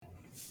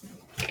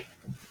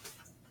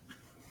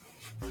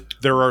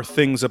There are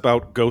things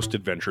about Ghost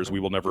Adventures we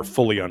will never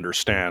fully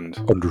understand.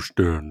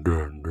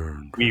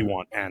 We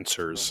want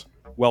answers.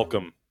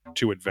 Welcome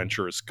to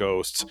Adventurous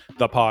Ghosts,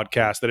 the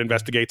podcast that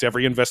investigates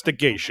every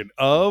investigation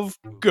of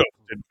Ghost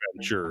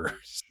Adventures.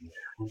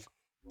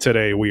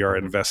 Today we are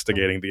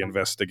investigating the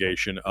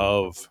investigation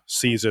of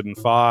Season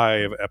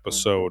 5,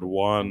 Episode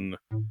 1,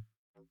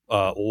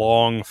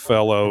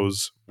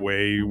 Longfellow's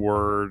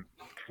Wayside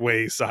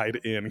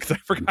Inn, because I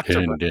forgot to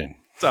write it.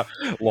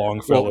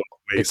 Longfellow's Wayside.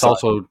 It's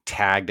also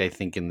tagged, I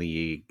think, in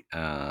the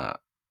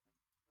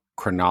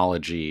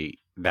chronology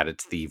that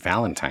it's the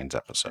Valentine's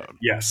episode.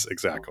 Yes,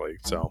 exactly.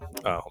 So,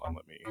 hold on,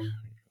 let me.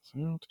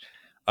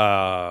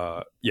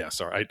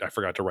 Sorry, I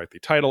forgot to write the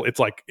title. It's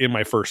like in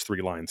my first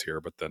 3 lines here,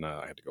 but then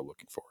I had to go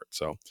looking for it.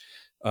 So,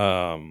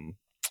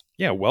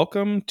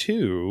 welcome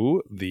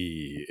to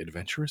the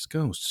Adventurous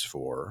Ghosts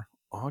for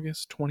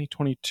August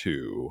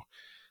 2022.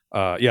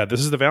 This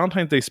is the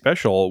Valentine's Day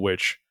special,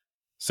 which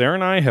Sarah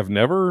and I have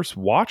never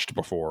watched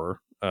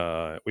before.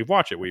 We've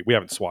watched it. We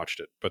haven't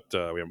swatched it, but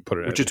we haven't put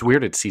it in. Which is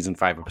weird. It's season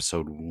 5,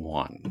 episode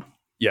 1.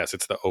 Yes,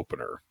 it's the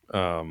opener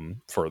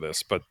for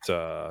this, but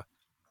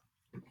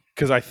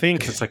because I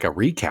think it's like a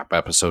recap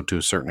episode to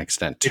a certain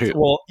extent too.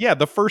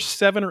 The first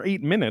 7 or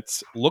 8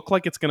 minutes look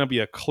like it's going to be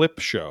a clip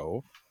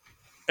show,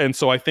 and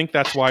so I think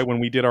that's why when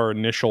we did our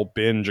initial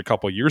binge a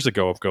couple years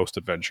ago of Ghost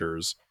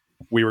Adventures,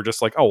 we were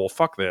just like, "Oh well,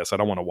 fuck this! I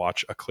don't want to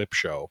watch a clip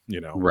show,"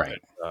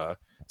 Right. And,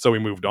 so we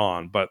moved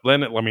on, but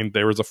then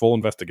there was a full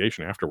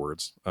investigation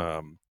afterwards.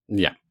 And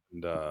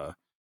a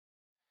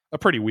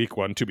pretty weak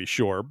one, to be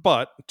sure.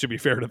 But to be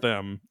fair to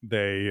them,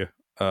 they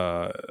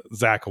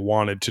Zach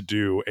wanted to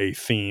do a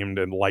themed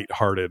and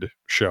lighthearted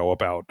show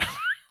about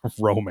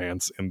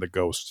romance in the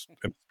ghost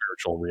and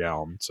spiritual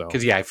realm. So,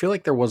 because I feel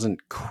like there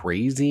wasn't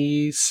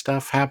crazy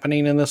stuff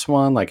happening in this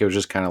one. Like it was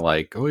just kind of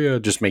like,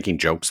 just making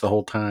jokes the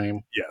whole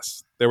time.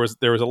 Yes, there was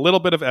a little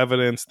bit of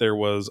evidence, there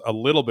was a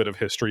little bit of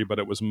history, but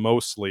it was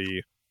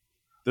mostly.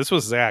 This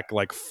was Zach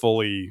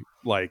fully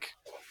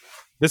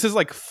this is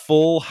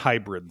full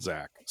hybrid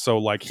Zach. So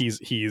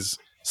he's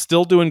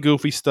still doing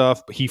goofy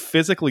stuff, but he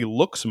physically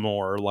looks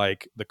more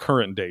like the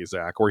current day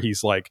Zach, where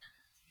he's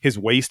his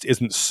waist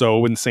isn't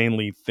so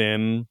insanely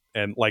thin,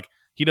 and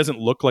he doesn't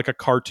look like a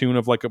cartoon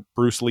of a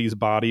Bruce Lee's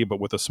body,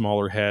 but with a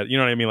smaller head. You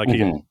know what I mean? He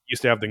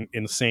used to have the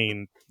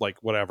insane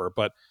whatever.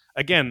 But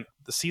again,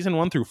 the season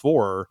 1 through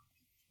 4.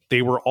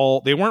 They weren't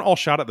all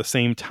shot at the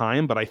same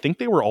time, but I think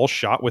they were all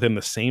shot within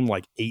the same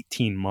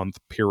 18-month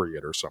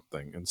period or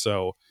something. And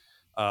so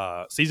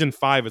season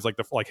 5 is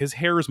his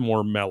hair is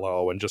more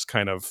mellow and just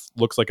kind of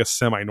looks like a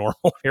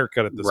semi-normal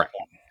haircut at this point.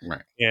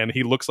 Right. And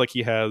he looks like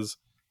he has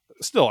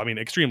still,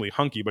 extremely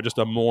hunky, but just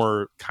a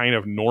more kind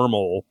of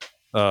normal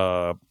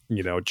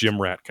gym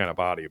rat kind of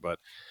body. But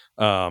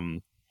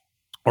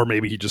or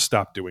maybe he just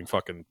stopped doing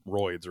fucking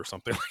roids or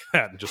something like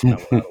that and just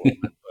mellowed out a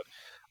little bit.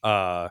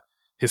 But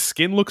his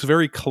skin looks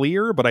very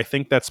clear, but I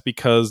think that's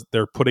because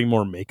they're putting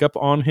more makeup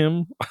on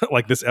him.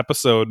 This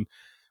episode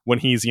when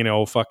he's,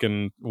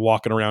 fucking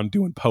walking around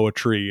doing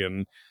poetry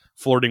and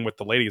flirting with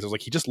the ladies. I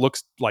was he just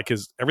looks like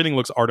everything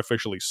looks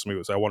artificially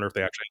smooth. So I wonder if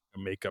they actually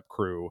have a makeup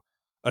crew,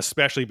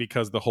 especially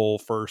because the whole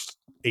first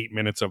 8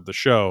 minutes of the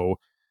show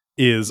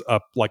is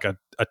a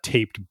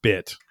taped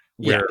bit.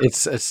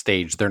 It's a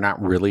stage. They're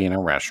not really in a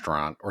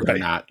restaurant, or they're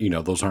not,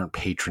 those aren't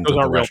patrons of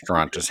the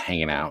restaurant just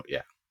hanging out.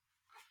 Yeah.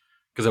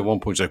 Because at one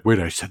point it's wait,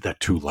 I said that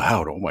too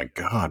loud. Oh my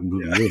God.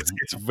 Yeah,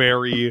 it's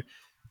very,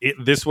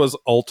 this was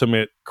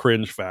ultimate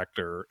cringe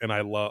factor. And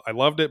I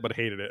loved it, but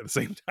hated it at the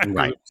same time.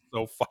 Right. It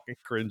was so fucking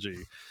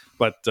cringy.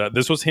 But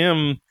this was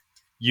him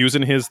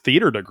using his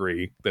theater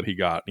degree that he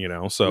got,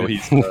 so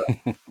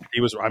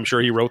I'm sure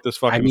he wrote this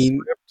fucking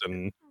script.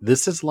 And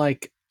this is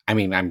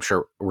I'm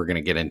sure we're going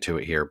to get into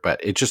it here, but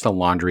it's just a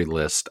laundry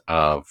list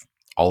of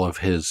all of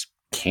his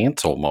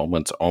cancel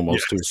moments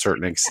almost to a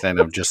certain extent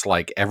of just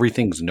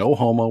everything's no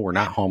homo, we're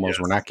not homos,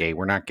 we're not gay,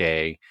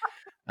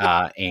 and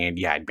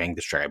I banged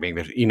this chair, I banged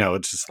this,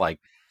 it's just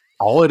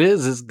all it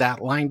is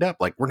that lined up,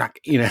 we're not,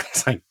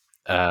 it's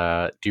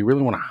do you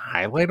really want to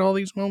highlight all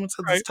these moments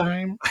at this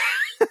time?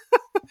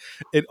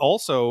 It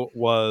also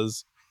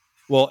was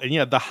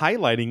the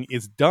highlighting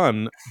is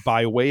done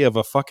by way of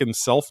a fucking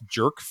self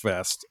jerk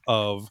fest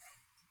of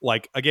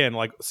again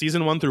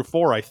season 1 through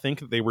 4. I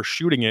think that they were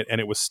shooting it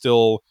and it was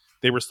still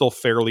they were still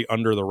fairly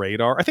under the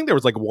radar. I think there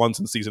was once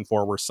in season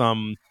 4 where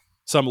some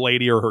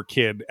lady or her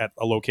kid at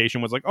a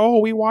location was oh,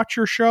 we watch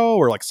your show,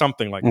 or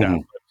something like that.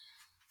 But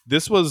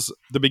this was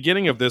the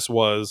beginning of this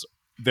was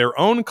their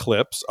own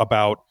clips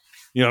about,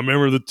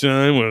 remember the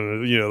time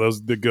when,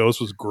 the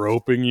ghost was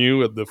groping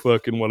you at the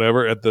fucking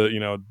whatever at the,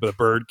 the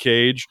bird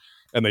cage,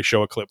 and they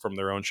show a clip from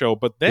their own show.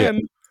 But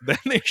then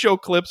they show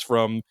clips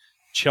from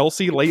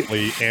Chelsea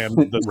Lately and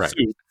the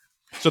Suit.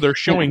 So they're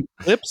showing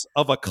clips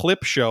of a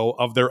clip show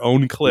of their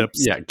own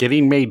clips. Yeah,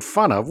 getting made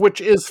fun of, which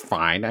is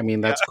fine.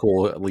 That's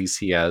cool. At least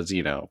he has,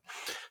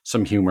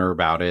 some humor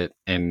about it,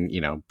 and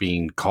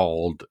being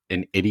called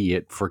an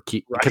idiot for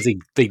because Right.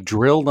 they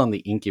drilled on the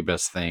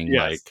incubus thing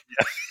Yes. like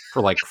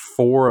for like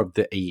 4 of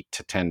the 8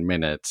 to 10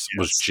 minutes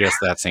was Yes. just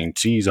that saying,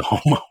 "He's a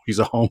homo, he's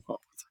a homo."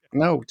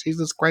 No,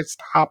 Jesus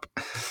Christ, stop.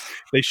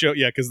 They show,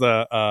 yeah, because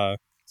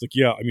it's like,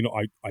 yeah, I mean,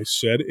 I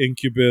said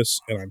incubus,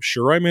 and I'm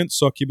sure I meant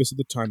succubus at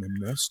the time. I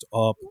messed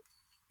up,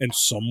 and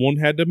someone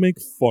had to make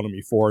fun of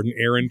me for it. And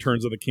Aaron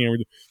turns to the camera,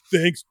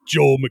 thanks,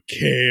 Joel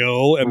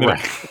McHale, and then it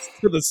Right. cuts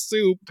to the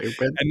soup,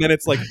 Stupid. and then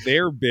it's like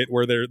their bit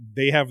where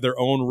they have their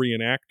own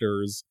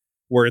reenactors,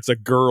 where it's a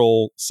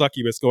girl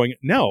succubus going,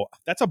 no,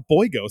 that's a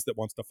boy ghost that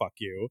wants to fuck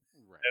you.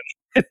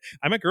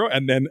 I'm a girl,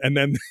 and then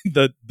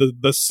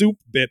the soup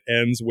bit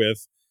ends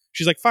with,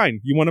 she's like, fine,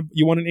 you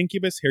want an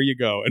incubus, here you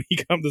go. And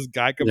this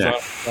guy comes Yeah.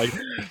 up like,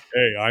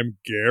 hey, I'm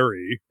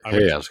Gary, I'm a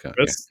Hey, Oscar.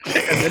 incubus. And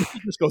then he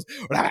just goes,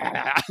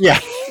 Yeah.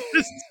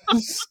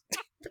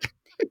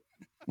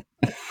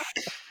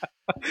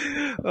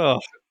 oh,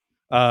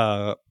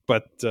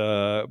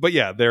 but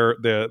yeah,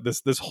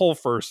 this whole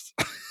first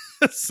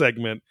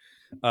segment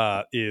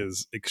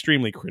is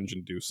extremely cringe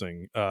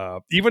inducing.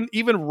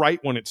 Even right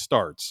when it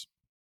starts,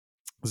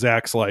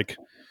 Zach's like,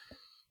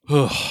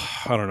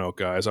 I don't know,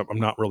 guys. I'm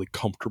not really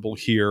comfortable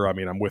here. I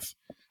mean, I'm with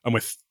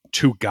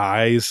two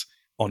guys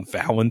on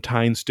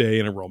Valentine's Day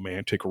in a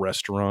romantic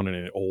restaurant in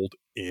an old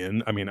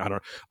inn. I mean,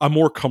 I'm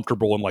more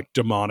comfortable in like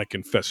demonic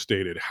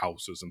infestated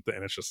houses, and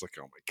it's just like,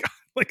 oh my god.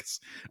 Like,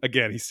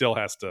 again, he still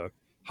has to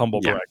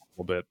humble brag a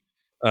little bit.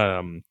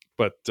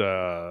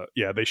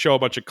 Yeah, they show a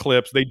bunch of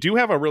clips. They do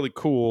have a really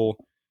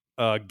cool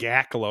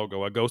GAC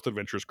logo, a Ghost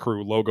Adventures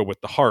crew logo with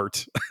the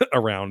heart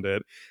around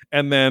it,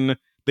 and then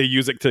they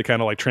use it to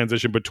kind of like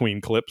transition between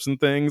clips and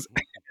things.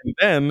 And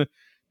then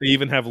they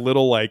even have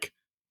little like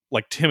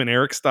Tim and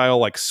Eric style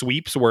like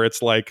sweeps where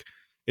it's like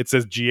it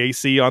says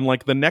GAC on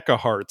like the NECA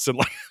hearts and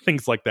like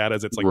things like that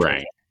as it's like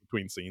Right.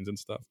 between scenes and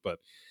stuff. But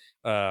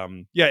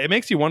yeah, it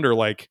makes you wonder,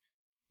 like,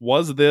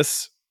 was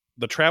this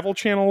the Travel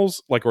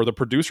Channel's like or the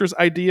producer's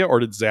idea,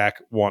 or did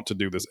Zach want to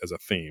do this as a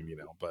theme?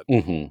 But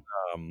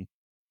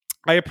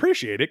I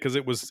appreciate it because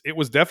it was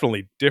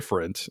definitely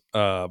different.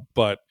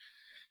 But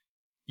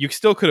you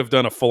still could have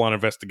done a full-on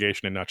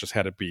investigation and not just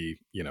had it be,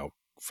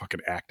 fucking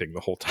acting the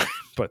whole time.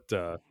 But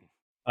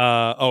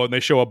and they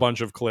show a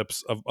bunch of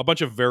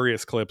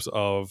various clips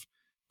of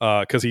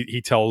because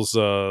he tells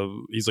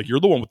he's like,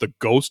 you're the one with the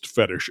ghost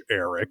fetish,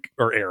 Eric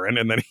or Aaron,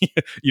 and then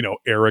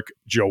Eric,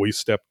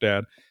 Joey's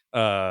stepdad,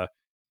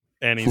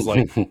 and he's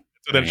like,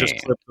 so then it's just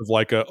clips of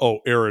like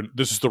Aaron,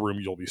 this is the room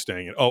you'll be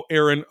staying in. Oh,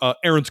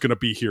 Aaron's gonna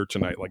be here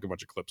tonight, like a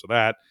bunch of clips of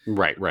that.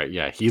 Right.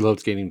 Yeah, he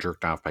loves getting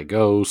jerked off by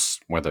ghosts,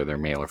 whether they're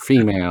male or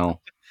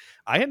female.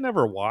 I had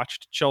never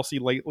watched Chelsea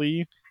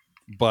lately,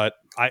 but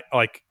I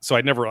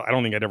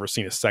don't think I'd ever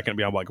seen a second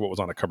beyond like what was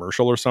on a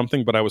commercial or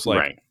something. But I was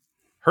like,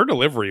 her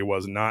delivery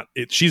was not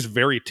it. She's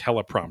very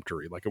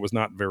telepromptery. Like, it was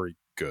not very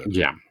good.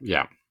 Yeah.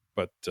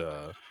 But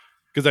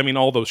because I mean,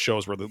 all those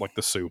shows were like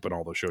the soup and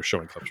all those shows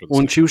showing clips.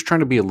 When she was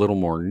trying to be a little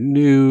more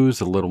news,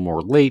 a little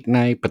more late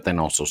night, but then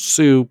also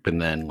soup, and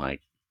then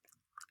like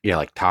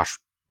Tosh,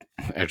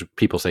 as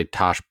people say,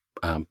 Tosh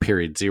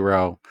period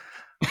zero.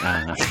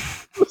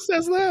 Who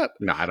says that?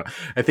 No, I don't.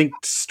 I think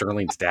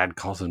Sterling's dad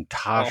calls him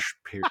Tosh,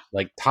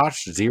 like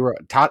Tosh zero.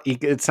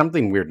 It's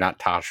something weird, not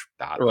Tosh.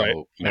 Right.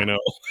 I know.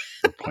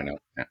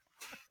 Yeah.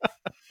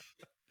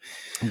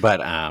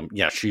 But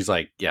yeah, she's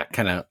like,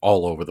 kind of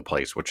all over the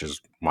place, which is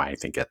why I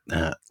think it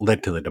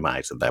led to the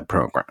demise of that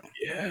program.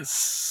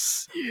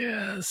 Yes.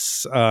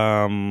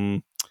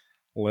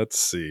 Let's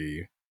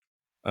see.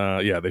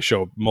 Yeah, they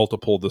show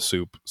multiple The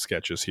Soup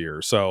sketches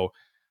here. So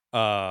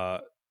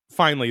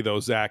finally, though,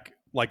 Zach,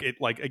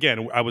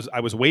 again, I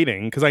was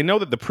waiting because I know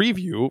that the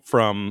preview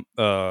from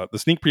the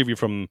sneak preview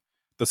from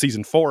the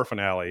season 4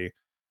 finale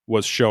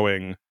was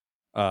showing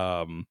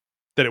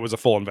that it was a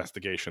full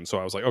investigation. So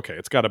I was like, okay,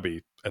 it's got to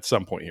be at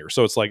some point here.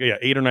 So it's like,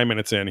 8 or 9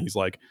 minutes in, he's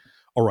like,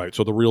 all right,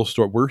 so the real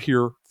story, we're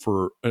here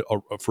for a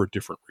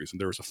different reason.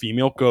 There was a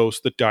female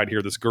ghost that died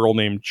here. This girl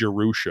named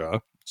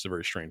Jerusha. It's a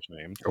very strange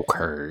name.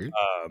 Okay.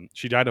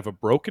 She died of a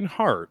broken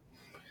heart.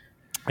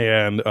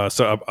 And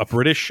so a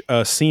British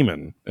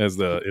seaman is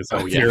a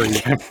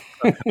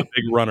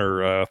big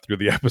runner through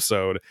the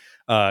episode.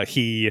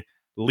 He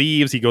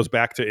leaves, he goes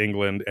back to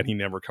England, and he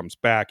never comes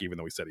back, even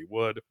though he said he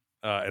would.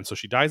 And so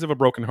she dies of a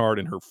broken heart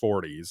in her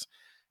 40s.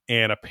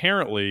 And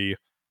apparently,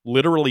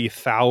 literally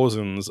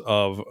thousands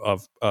of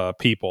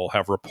people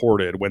have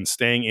reported when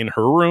staying in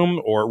her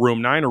room, or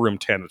room 9 or room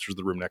 10, which was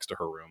the room next to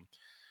her room,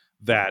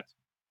 that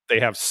they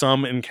have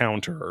some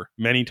encounter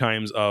many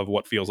times of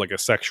what feels like a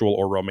sexual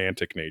or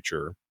romantic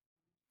nature.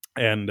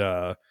 And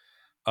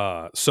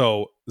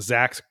so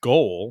Zach's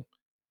goal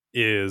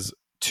is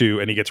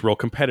and he gets real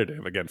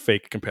competitive, again,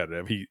 fake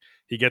competitive. He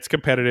gets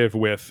competitive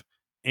with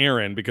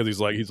Aaron because he's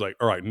like,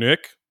 all right,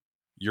 Nick,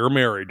 you're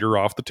married, you're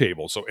off the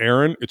table. So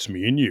Aaron, it's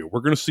me and you. We're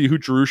going to see who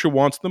Jerusha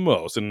wants the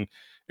most. And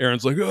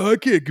Aaron's like, I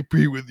can't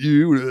compete with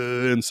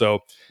you. And so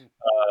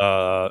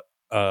Aaron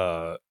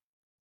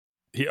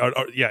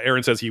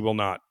says he will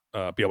not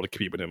be able to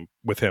compete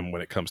with him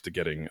when it comes to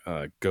getting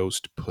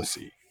ghost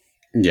pussy.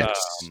 Yes.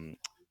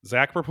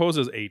 Zach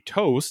proposes a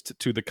toast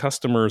to the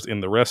customers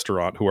in the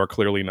restaurant who are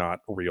clearly not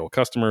real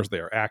customers. They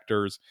are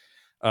actors.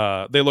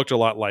 They looked a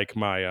lot like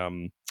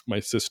my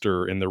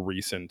sister in the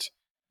recent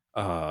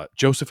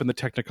Joseph and the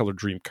Technicolor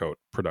Dreamcoat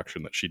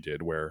production that she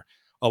did, where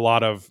a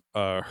lot of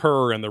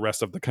her and the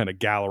rest of the kind of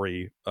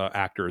gallery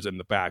actors in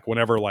the back,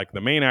 whenever like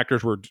the main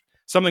actors were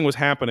something was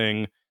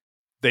happening,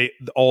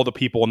 all the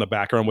people in the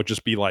background would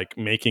just be like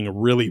making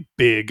really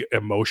big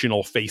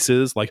emotional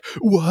faces, like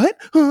what,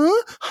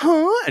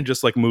 huh, and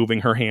just like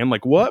moving her hand,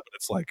 like what. But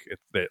it's like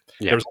there's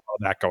a lot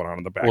of that going on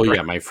in the background. Well,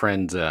 yeah, my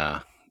friends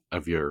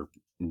of your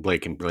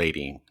Blake and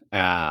Brady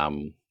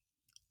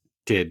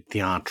did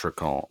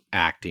theatrical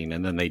acting,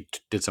 and then they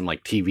did some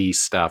like TV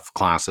stuff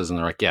classes, and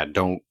they're like, yeah,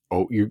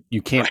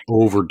 you can't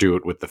overdo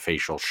it with the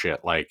facial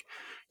shit. Like,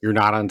 you're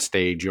not on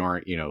stage, you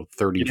aren't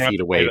 30 feet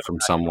away from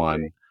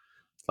someone.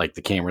 Like,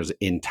 the camera's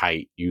in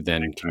tight, you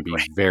then can be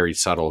very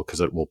subtle because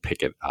it will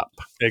pick it up.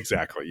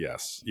 Exactly.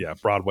 Yes. Yeah.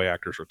 Broadway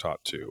actors are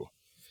taught to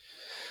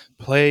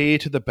play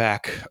to the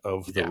back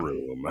of the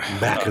room,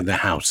 back of the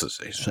house, as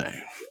they say.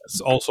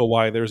 It's also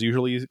why there's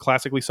usually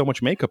classically so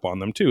much makeup on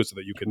them too, so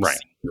that you can see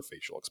your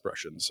facial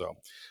expressions. So,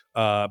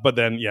 but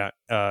then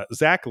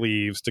Zach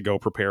leaves to go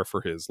prepare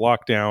for his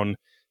lockdown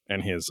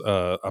and his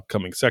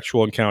upcoming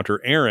sexual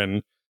encounter.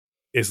 Aaron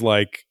is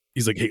like,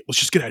 he's like, hey, let's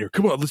just get out of here.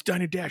 Come on, let's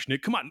dine and dash,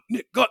 Nick. Come on,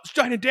 Nick, let's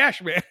dine and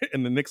dash, man.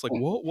 And then Nick's like,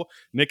 what?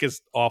 Nick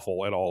is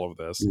awful at all of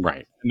this.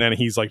 Right. And then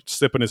he's like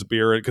sipping his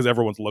beer because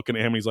everyone's looking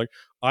at him. He's like,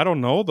 I don't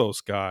know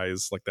those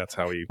guys. Like, that's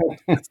how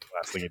that's the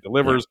last thing he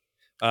delivers.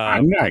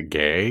 I'm not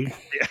gay.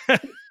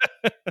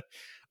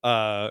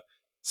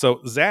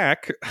 So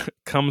Zach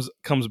comes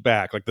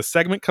back. Like, the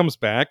segment comes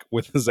back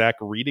with Zach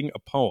reading a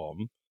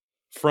poem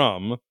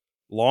from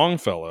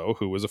Longfellow,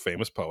 who was a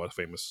famous poet,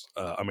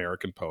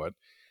 American poet.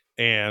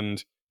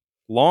 And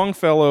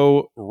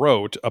Longfellow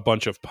wrote a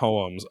bunch of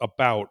poems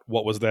about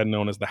what was then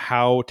known as the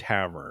Howe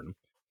Tavern.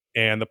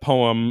 And the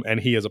poem, and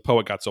he as a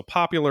poet, got so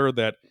popular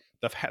that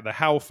the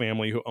Howe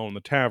family, who owned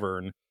the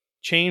tavern,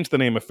 changed the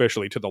name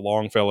officially to the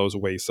Longfellow's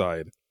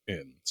Wayside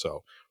Inn.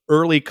 So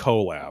early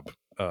collab,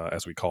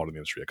 as we call it in the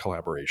industry, a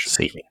collaboration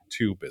between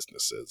two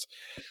businesses.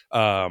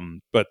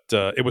 But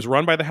it was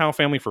run by the Howe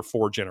family for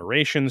 4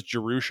 generations.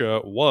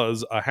 Jerusha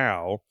was a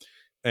Howe,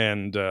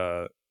 and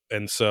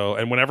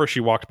whenever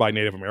she walked by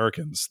Native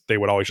Americans, they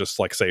would always just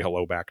like say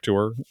hello back to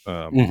her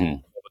all the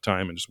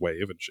time and just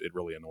wave, and it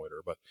really annoyed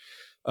her.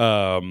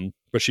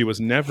 But she was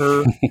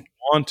never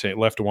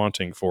left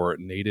wanting for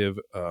Native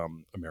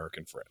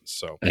American friends.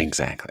 So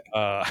exactly.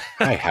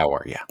 Hi, how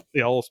are you?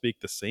 They all speak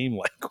the same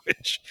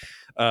language.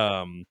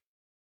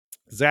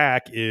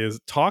 Zach is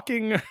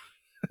talking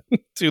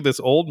to this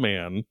old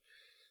man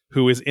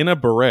who is in a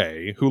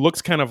beret, who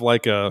looks kind of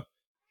like a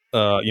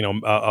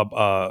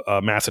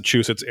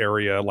Massachusetts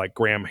area, like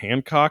Graham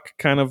Hancock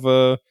kind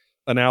of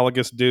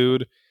analogous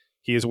dude.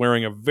 He is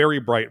wearing a very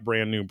bright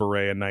brand new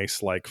beret, a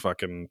nice like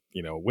fucking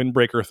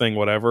windbreaker thing,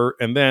 whatever.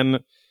 And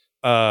then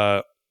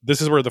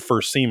this is where the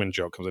first seaman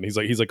joke comes in. He's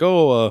like,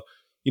 there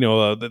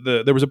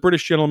was a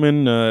British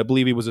gentleman, I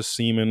believe he was a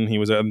seaman. He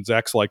was, and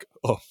Zach's like,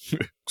 oh,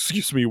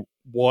 excuse me,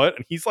 what?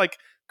 And he's like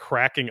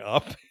cracking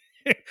up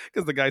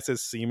because the guy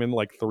says seaman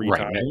like 3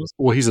 times.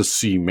 Well, he's a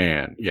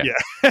seaman. Yeah.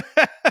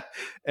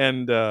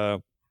 And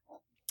the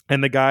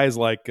guy's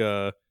like,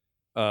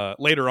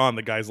 later on,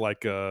 the guy's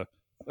like,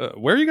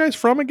 where are you guys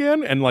from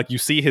again? And like, you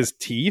see his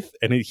teeth,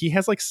 and he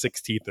has like 6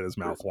 teeth in his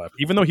mouth left,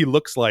 even though he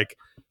looks like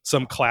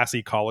some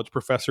classy college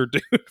professor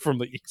dude from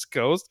the East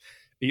Coast.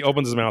 He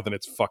opens his mouth and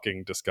it's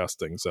fucking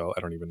disgusting. So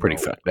I don't even know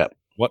fucked up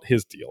what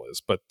his deal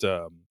is. But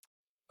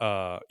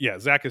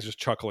Zach is just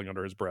chuckling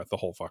under his breath the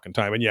whole fucking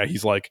time. And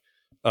he's like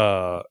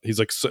a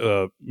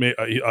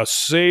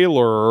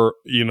sailor,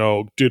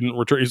 didn't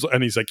return.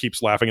 And he's like,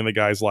 keeps laughing. And the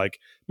guy's like,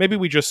 maybe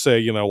we just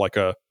say, like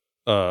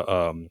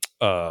fucking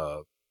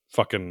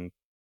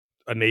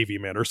a Navy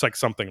man or like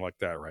something like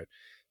that. Right.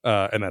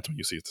 And that's when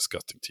you see his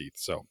disgusting teeth.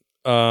 So,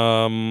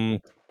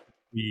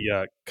 we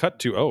cut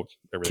to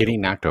Kitty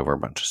knocked over a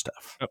bunch of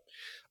stuff.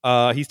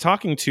 He's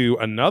talking to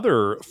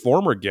another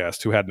former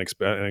guest who had an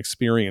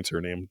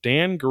experiencer named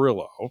Dan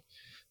Garillo,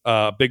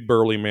 big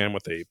burly man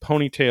with a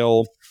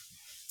ponytail,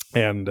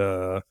 and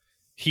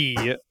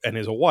he and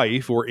his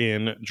wife were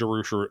in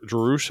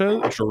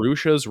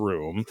Jerusha's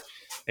room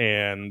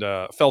and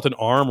felt an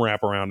arm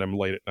wrap around him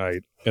late at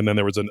night, and then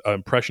there was an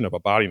impression of a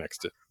body next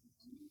to it.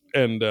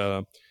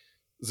 And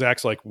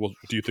Zach's like, well,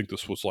 do you think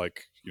this was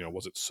like,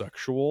 was it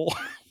sexual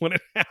when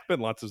it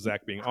happened? Lots of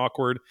Zach being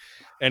awkward.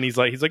 And he's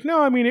like,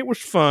 no, I mean, it was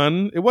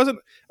fun. It wasn't,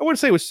 I wouldn't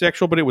say it was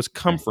sexual, but it was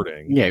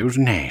comforting. Yeah, it was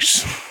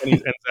nice.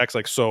 And Zach's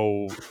like,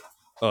 so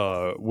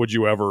would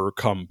you ever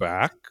come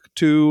back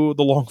to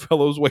the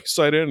Longfellow's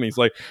Wayside Inn? And he's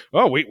like,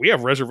 oh, we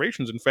have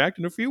reservations, in fact,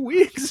 in a few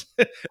weeks.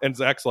 And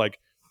Zach's like,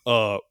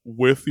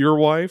 with your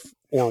wife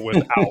or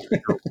without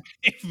your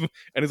wife?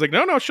 And he's like,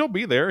 no, she'll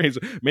be there. He's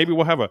maybe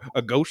we'll have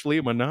a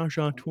ghostly menage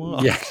a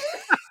trois. Yeah.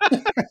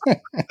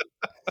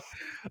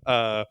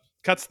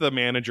 cuts to the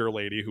manager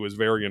lady, who is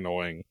very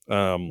annoying.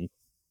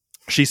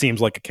 She seems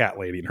like a cat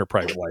lady in her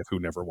private life who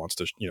never wants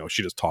to,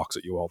 she just talks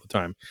at you all the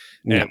time.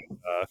 Yeah. And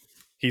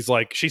he's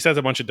like, she says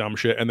a bunch of dumb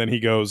shit, and then he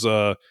goes,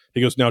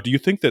 now, do you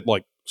think that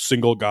like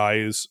single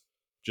guys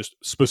just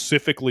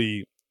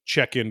specifically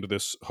check into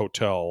this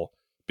hotel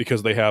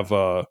because they have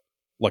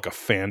like a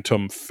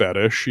phantom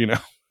fetish,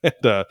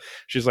 And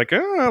she's like,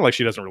 like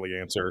she doesn't really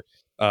answer.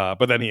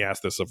 But then he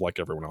asked this of like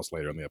everyone else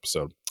later in the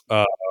episode.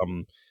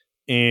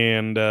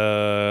 And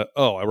I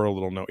wrote a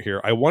little note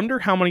here. I wonder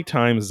how many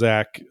times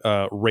Zach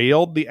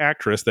railed the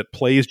actress that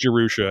plays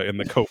Jerusha in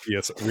the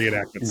copious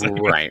reenactment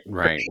segment.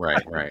 Right.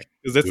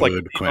 Is this like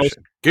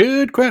question?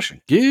 Good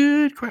question.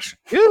 Good question.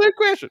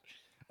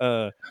 UAP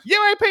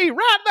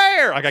right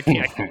there. Like I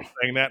can't keep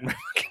saying that in my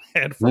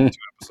head from 2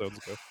 episodes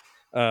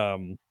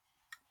ago.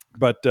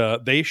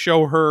 But they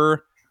show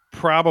her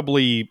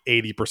probably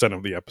 80%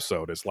 of the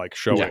episode is like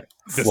showing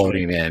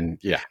floating in.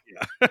 Yeah.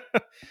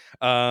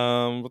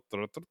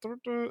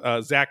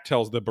 Zach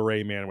tells the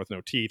beret man with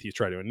no teeth he's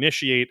trying to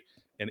initiate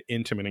an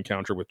intimate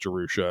encounter with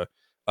Jerusha.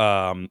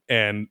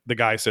 And the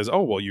guy says,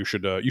 "Oh well, you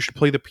should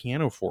play the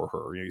piano for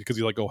her," because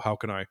he's like, "Oh, how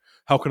can I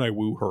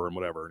woo her and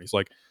whatever?" And he's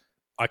like,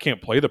 "I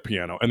can't play the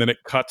piano." And then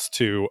it cuts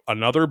to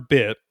another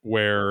bit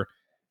where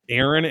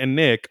Aaron and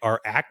Nick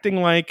are acting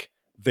like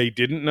they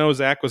didn't know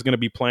Zach was going to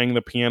be playing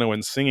the piano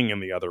and singing in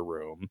the other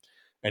room,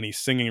 and he's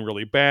singing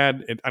really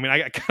bad.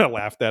 I kind of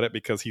laughed at it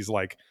because he's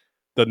like,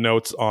 the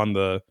notes on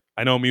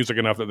I know music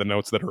enough that the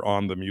notes that are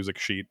on the music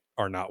sheet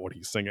are not what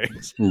he's singing.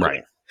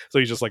 Right. So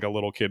he's just like a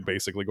little kid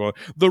basically going,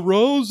 "The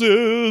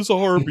roses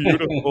are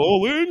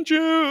beautiful in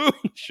June,"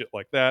 shit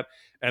like that.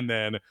 And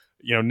then,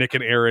 Nick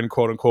and Aaron,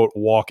 quote unquote,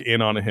 walk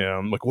in on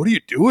him like, "What are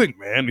you doing,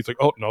 man?" And he's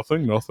like, "Oh,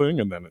 nothing.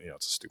 And then,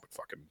 it's a stupid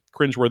fucking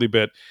cringeworthy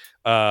bit.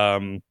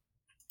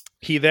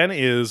 He then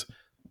is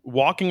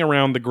walking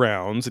around the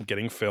grounds and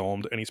getting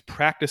filmed, and he's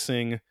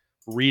practicing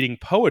reading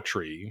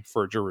poetry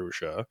for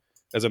Jerusha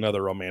as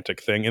another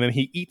romantic thing. And then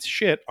he eats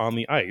shit on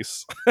the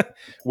ice,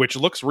 which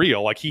looks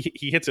real. Like he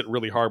hits it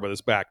really hard with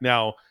his back.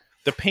 Now,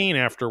 the pain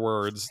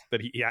afterwards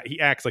that he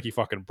acts like he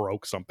fucking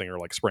broke something or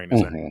like sprained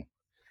his ankle.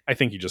 I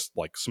think he just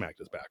like smacked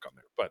his back on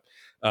there. But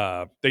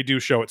they do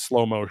show it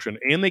slow motion,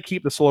 and they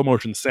keep the slow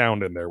motion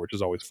sound in there, which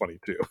is always funny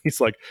too. He's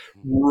like,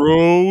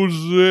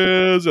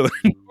 "Roses."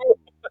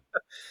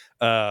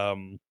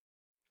 And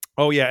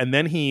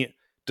then he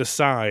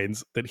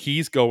decides that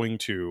he's going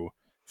to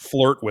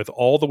flirt with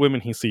all the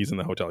women he sees in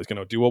the hotel. He's going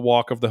to do a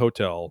walk of the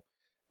hotel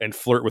and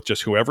flirt with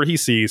just whoever he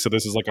sees. So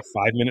this is like a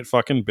 5-minute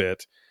fucking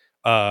bit.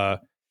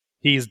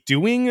 He's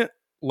doing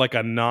like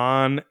a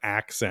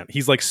non-accent.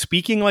 He's like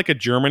speaking like a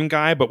German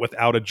guy, but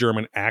without a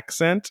German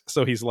accent.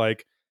 So he's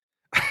like,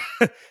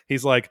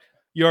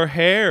 "Your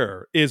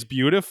hair is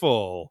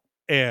beautiful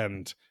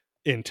and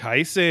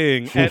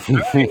enticing." And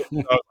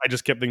I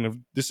just kept thinking of,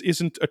 this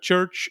isn't a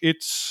church,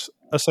 it's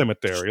a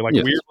cemetery. Like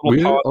weird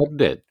little all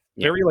dead.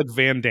 Very like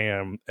Van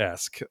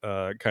Damme-esque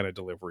kind of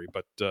delivery,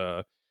 but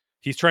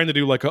he's trying to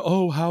do like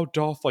how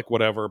doth like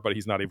whatever, but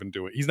he's not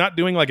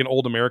doing like an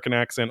old American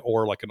accent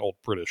or like an old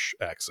British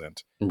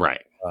accent.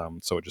 Right.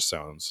 So it just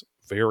sounds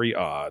very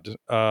odd.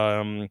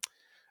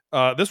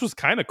 This was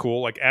kind of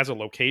cool, like as a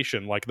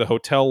location, like the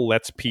hotel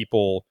lets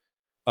people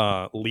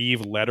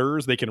leave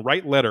letters. They can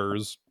write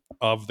letters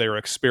of their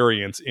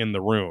experience in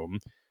the room,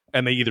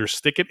 and they either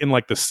stick it in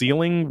like the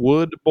ceiling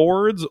wood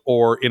boards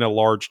or in a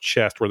large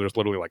chest where there's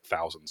literally like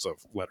thousands of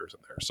letters in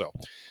there. So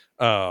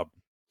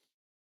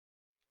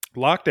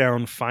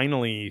lockdown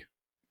finally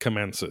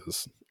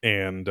commences,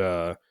 and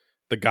the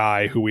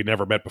guy who we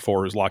never met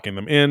before is locking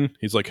them in.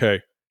 He's like, "Hey,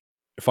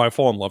 if I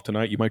fall in love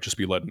tonight, you might just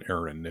be letting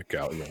Aaron and Nick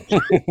out."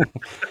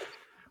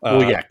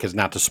 Well, yeah, because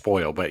not to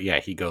spoil, but yeah,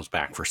 he goes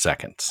back for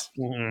seconds.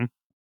 Mm-hmm.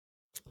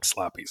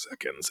 Sloppy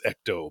seconds,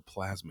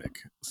 ectoplasmic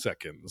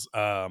seconds.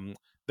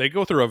 They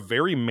go through a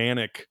very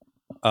manic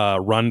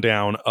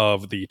rundown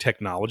of the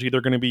technology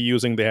they're going to be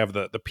using. They have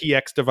the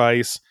PX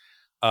device,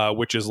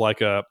 which is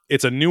like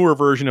it's a newer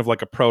version of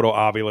like a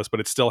proto-Ovilus, but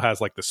it still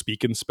has like the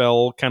speak and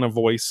spell kind of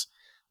voice.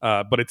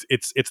 But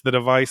it's the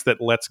device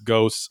that lets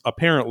ghosts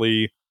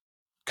apparently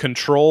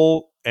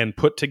control and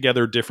put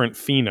together different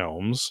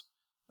phenomes,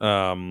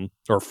 or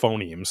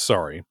phonemes.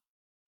 Sorry,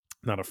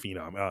 not a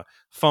phenom.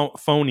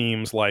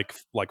 Phonemes like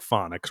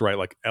phonics, right?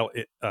 Like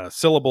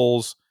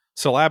syllables,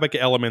 syllabic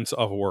elements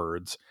of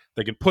words.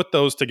 They can put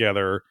those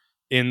together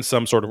in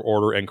some sort of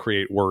order and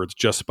create words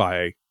just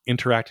by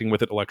interacting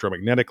with it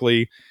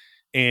electromagnetically.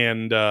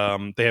 And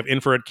they have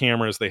infrared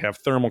cameras, they have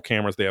thermal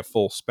cameras, they have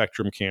full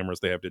spectrum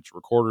cameras, they have digital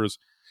recorders,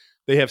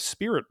 they have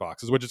spirit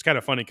boxes, which is kind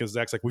of funny because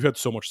Zach's like, "We've had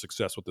so much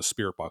success with the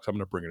spirit box, I'm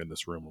going to bring it in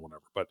this room or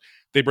whatever." But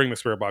they bring the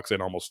spirit box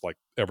in almost like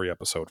every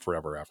episode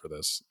forever after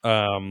this.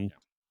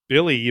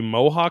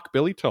 Mohawk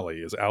Billy Tully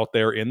is out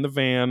there in the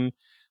van,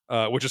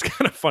 which is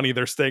kind of funny.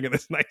 They're staying in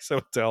this nice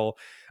hotel.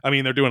 I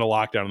mean, they're doing a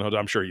lockdown in the hotel.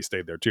 I'm sure he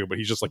stayed there too, but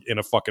he's just like in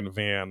a fucking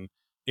van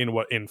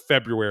in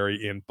February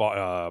in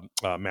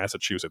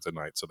Massachusetts at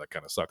night. So that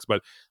kind of sucks.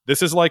 But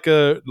this is like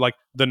the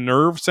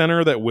nerve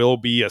center that will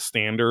be a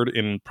standard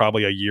in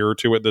probably a year or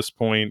two at this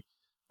point.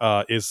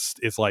 is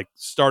like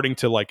starting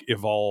to like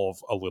evolve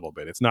a little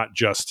bit. It's not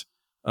just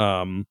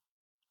a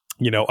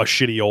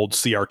shitty old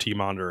CRT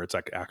monitor. It's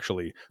like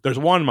actually there's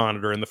one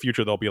monitor. In the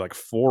future there'll be like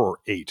 4 or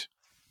 8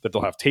 that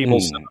they'll have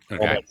tables set up, all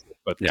okay. that shit.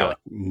 But like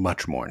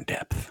much more in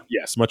depth.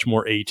 yes, much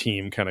more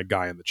A-team kind of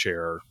guy in the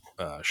chair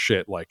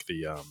shit, like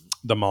the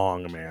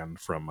Mong man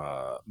from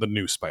the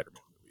new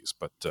Spider-Man movies.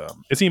 But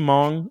is he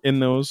Mong in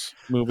those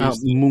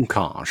movies?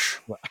 Munkash.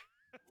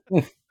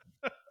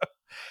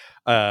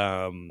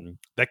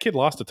 That kid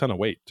lost a ton of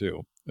weight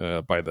too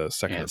by the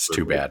second. Yeah, it's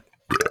too bad.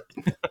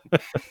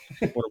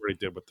 Whatever he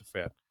did with the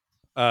fat.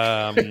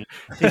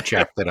 He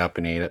chopped it up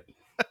and ate it.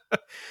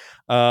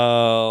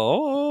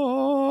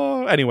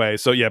 Anyway,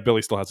 so yeah,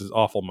 Billy still has his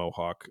awful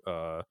mohawk.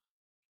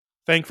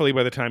 Thankfully,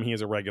 by the time he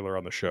is a regular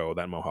on the show,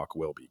 that mohawk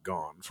will be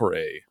gone for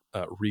a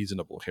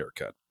reasonable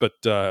haircut. But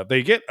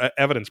they get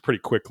evidence pretty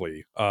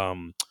quickly.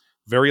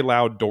 Very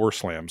loud door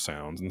slam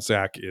sounds, and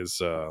Zach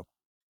is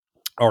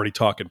already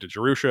talking to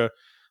Jerusha.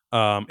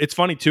 It's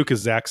funny too because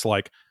Zach's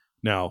like,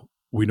 now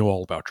we know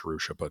all about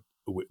Jerusha, but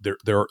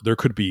there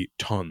could be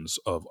tons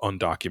of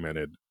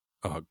undocumented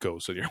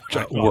ghosts in here,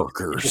 which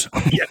workers.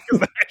 Yeah,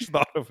 because I just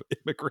thought of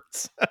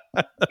immigrants.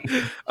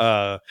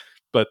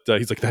 But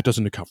he's like, that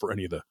doesn't account for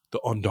any of the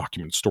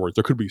undocumented stories.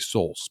 There could be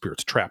soul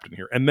spirits trapped in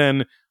here. And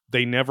then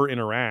they never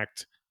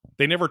interact.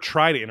 They never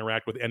try to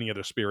interact with any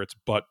other spirits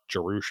but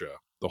Jerusha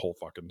the whole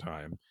fucking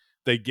time.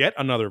 They get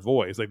another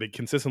voice. Like they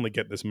consistently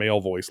get this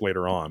male voice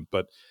later on.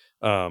 But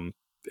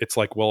it's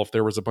like, well, if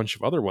there was a bunch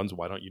of other ones,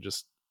 why don't you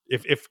just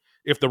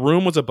if the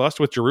room was a bust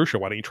with Jerusha,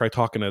 why don't you try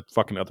talking to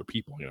fucking other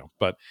people,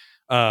 But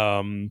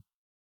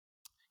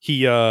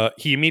he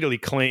immediately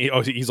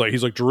claims, he's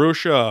like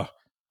Jerusha,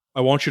 I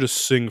want you to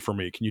sing for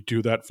me. Can you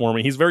do that for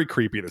me? He's very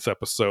creepy this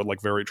episode,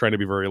 like very trying to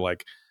be very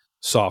like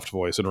soft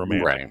voice and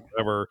romantic, right?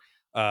 Whatever.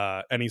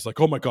 And he's like,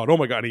 oh my god.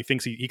 And he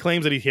thinks he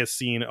claims that he has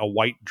seen a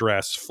white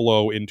dress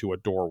flow into a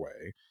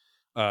doorway.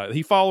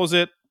 He follows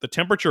it. The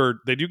temperature,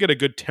 they do get a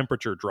good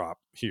temperature drop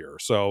here.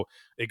 So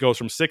it goes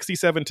from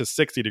 67 to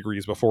 60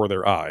 degrees before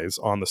their eyes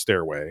on the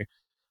stairway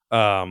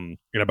in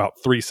about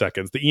 3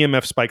 seconds. The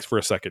EMF spikes for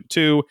a second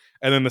too.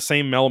 And then the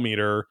same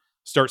millimeter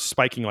starts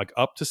spiking like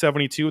up to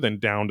 72, then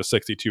down to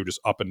 62, just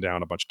up and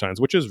down a bunch of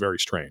times, which is very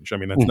strange. I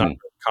mean, that's not very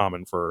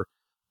common for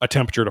a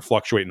temperature to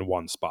fluctuate in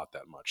one spot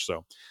that much.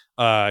 So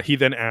he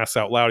then asks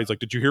out loud, he's like,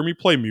 did you hear me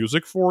play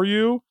music for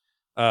you?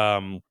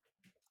 And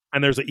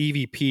there's an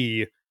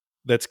EVP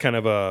that's kind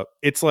of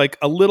it's like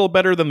a little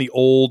better than the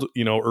old,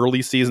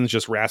 early seasons,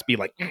 just raspy,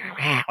 like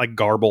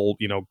garble,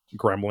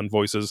 gremlin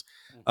voices.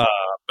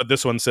 But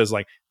this one says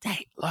like,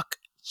 they look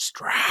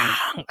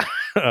strong.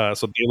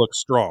 So they look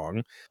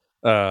strong.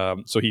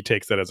 So he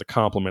takes that as a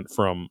compliment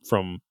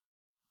from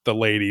the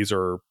ladies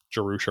or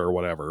Jerusha or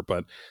whatever.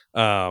 But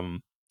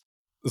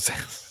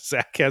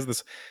Zach has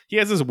this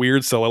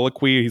weird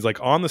soliloquy. He's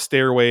like on the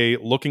stairway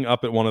looking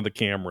up at one of the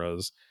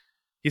cameras.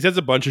 He says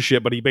a bunch of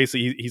shit, but he's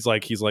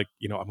like,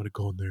 I'm going to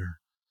go in there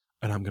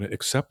and I'm going to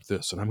accept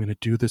this and I'm going to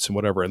do this and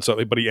whatever. And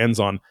so, but he ends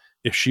on,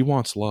 if she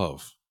wants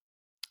love,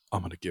 I'm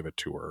going to give it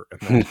to her.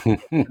 And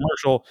then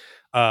commercial,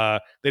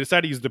 they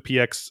decide to use the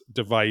PX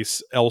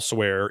device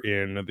elsewhere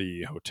in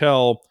the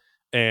hotel.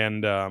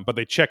 And, but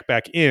they check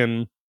back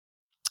in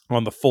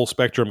on the full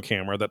spectrum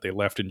camera that they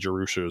left in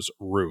Jerusha's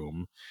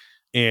room.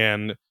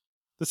 And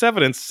this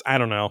evidence, I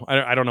don't know.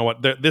 I don't know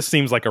what this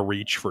seems like a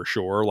reach for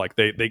sure. Like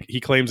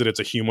he claims that it's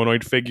a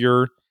humanoid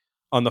figure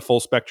on the full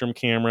spectrum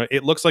camera.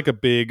 It looks like a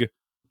big,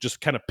 just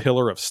kind of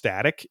pillar of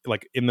static,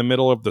 like in the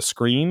middle of the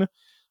screen.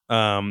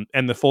 And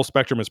the full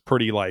spectrum is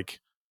pretty like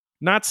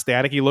not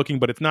staticky looking,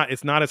 but it's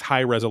not as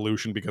high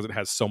resolution because it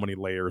has so many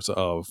layers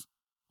of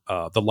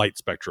the light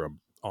spectrum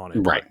on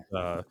it. Right.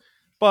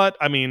 But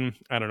I mean,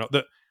 I don't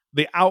know.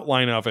 The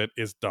outline of it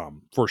is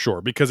dumb for sure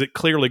because it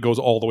clearly goes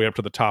all the way up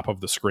to the top of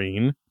the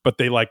screen, but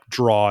they like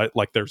draw it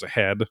like there's a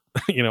head,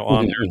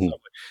 on there. And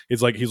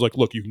it's like, he's like,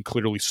 look, you can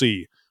clearly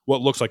see what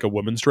looks like a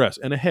woman's dress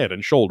and a head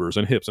and shoulders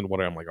and hips and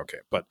whatever. I'm like, okay,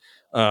 but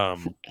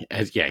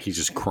yeah, he's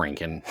just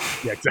cranking.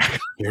 Yeah, exactly.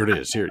 Here it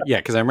is. Here, yeah,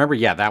 because I remember,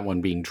 that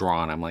one being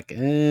drawn. I'm like,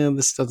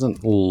 this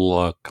doesn't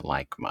look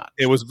like much.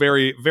 It was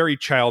very, very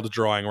child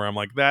drawing where I'm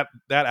like, that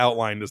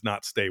outline does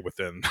not stay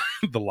within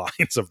the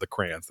lines of the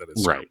crayons that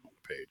is right on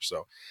the page.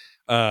 So,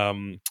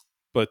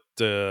 but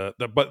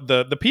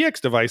the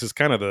PX device is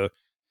kind of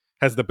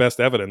has the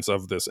best evidence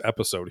of this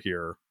episode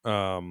here,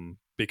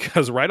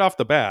 because right off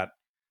the bat,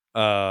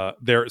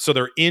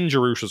 they're in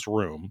Jerusha's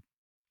room.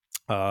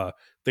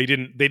 They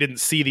didn't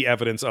see the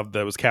evidence of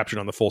that was captured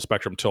on the full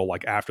spectrum till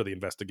like after the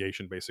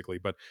investigation, basically.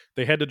 But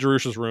they head to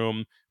Jerusha's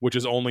room, which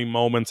is only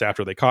moments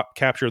after they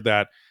captured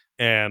that.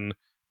 And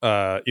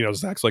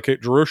Zach's like, "Hey,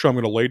 Jerusha, I'm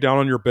going to lay down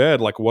on your bed.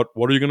 Like, what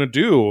are you going to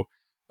do?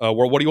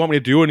 What do you want me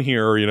to do in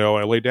here? And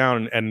I lay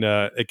down, and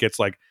it gets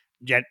like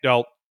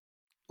gentle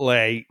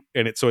lay,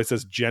 and it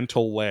says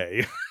gentle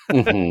lay,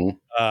 and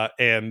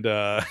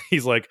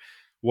he's like,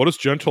 what does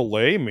gentle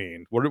lay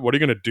mean? What are you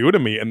going to do to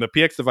me? And the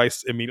PX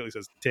device immediately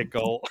says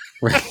tickle.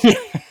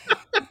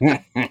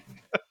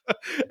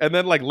 And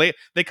then like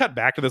they cut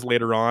back to this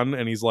later on,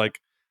 and he's like,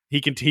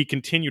 he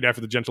continued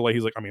after the Gentilé.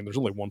 He's like, I mean, there's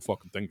only one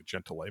fucking thing that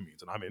Gentilé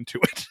means, and I'm into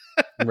it.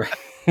 Right.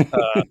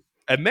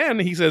 And then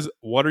he says,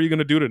 "What are you going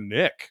to do to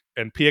Nick?"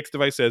 And PX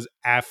Device says,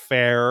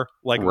 "Affair."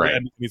 Like, Right.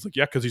 and he's like,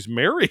 "Yeah, because he's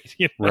married."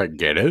 You know? Right.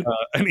 Get it?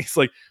 And he's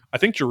like, "I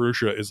think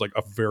Jerusha is like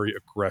a very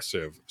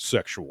aggressive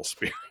sexual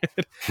spirit."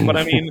 But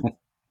I mean,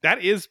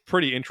 that is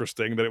pretty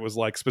interesting that it was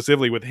like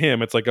specifically with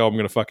him. It's like, oh, I'm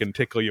going to fucking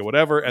tickle you,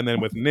 whatever. And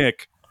then with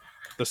Nick,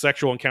 the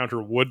sexual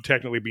encounter would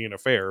technically be an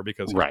affair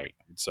because right.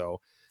 So,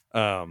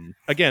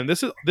 again,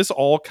 this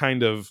all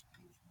kind of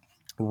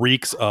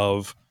reeks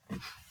of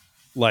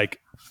like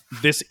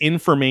this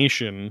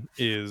information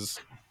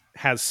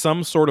has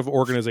some sort of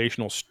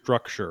organizational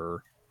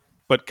structure,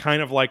 but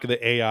kind of like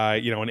the AI,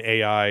 an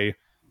AI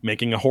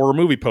making a horror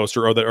movie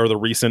poster, or the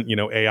recent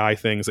AI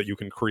things that you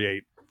can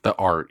create the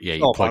art. Yeah,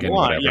 you plug in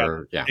online.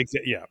 whatever. Yeah,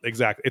 yeah,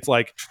 exactly. It's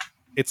like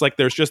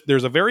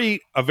there's a very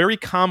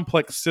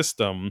complex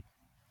system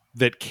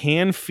that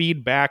can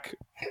feed back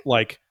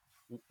like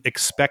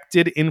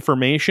expected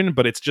information,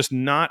 but it's just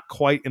not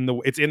quite in the.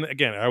 It's in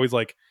again. I always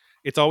like.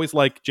 It's always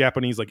like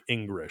Japanese, like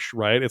English,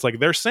 right? It's like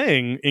they're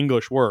saying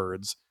English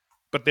words,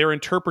 but their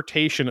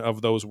interpretation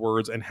of those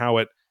words and how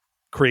it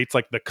creates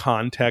like the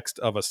context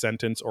of a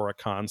sentence or a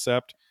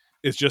concept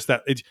is just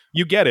that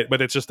you get it,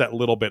 but it's just that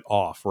little bit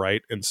off,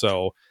 right? And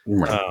so,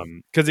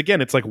 because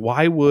again, it's like,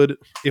 why would,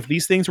 if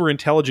these things were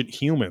intelligent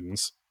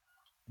humans,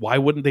 why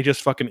wouldn't they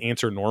just fucking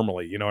answer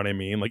normally? You know what I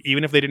mean? Like,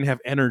 even if they didn't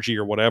have energy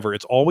or whatever,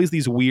 it's always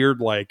these weird,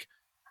 like,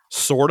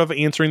 sort of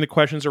answering the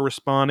questions or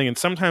responding, and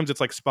sometimes it's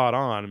like spot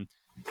on,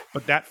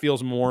 but that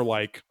feels more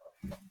like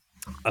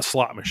a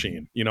slot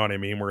machine, you know what I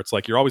mean? Where it's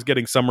like you're always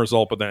getting some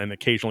result, but then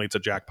occasionally it's a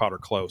jackpot or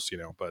close,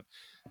 but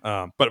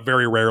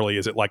very rarely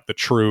is it like the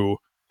true,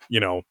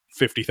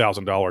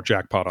 $50,000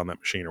 jackpot on that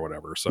machine or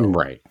whatever. So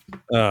right.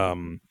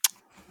 So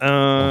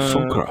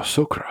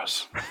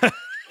cross.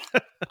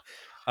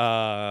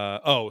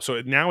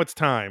 So now it's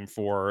time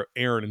for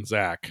Aaron and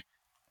Zach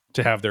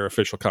to have their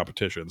official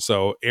competition.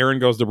 So Aaron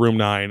goes to room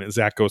 9,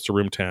 Zach goes to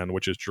room 10,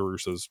 which is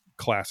Jerusha's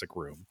classic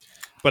room.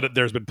 But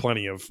there's been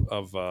plenty of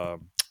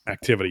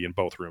activity in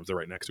both rooms. They're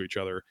right next to each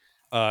other.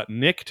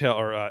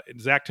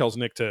 Zach tells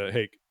Nick to,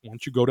 hey, why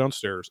don't you go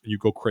downstairs and you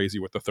go crazy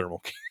with the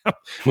thermal cam,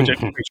 which I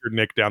pictured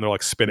Nick down there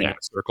like spinning in a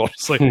circle,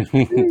 just like. And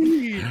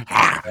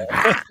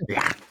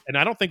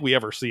I don't think we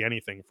ever see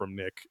anything from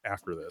Nick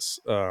after this.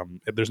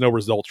 There's no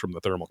results from the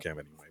thermal cam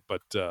anyway.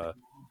 But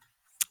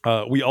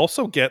we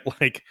also get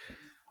like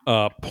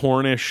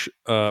pornish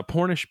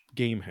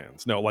game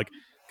hands. No, like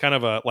kind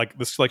of a like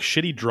this like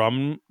shitty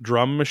drum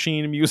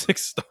machine music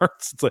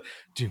starts. It's like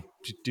and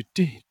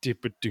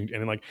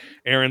then like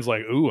Aaron's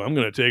like, ooh, I'm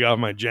gonna take off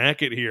my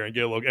jacket here and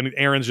get a look. And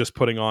Aaron's just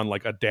putting on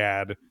like a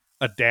dad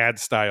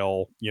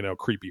style,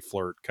 creepy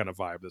flirt kind of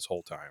vibe this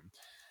whole time.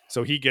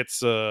 So he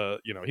gets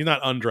he's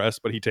not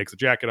undressed, but he takes the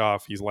jacket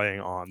off. He's laying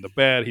on the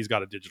bed. He's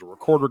got a digital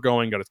recorder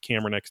going, got his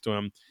camera next to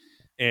him.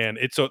 And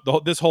it's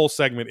this whole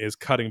segment is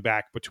cutting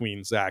back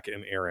between Zach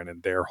and Aaron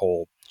and their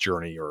whole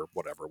journey or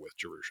whatever with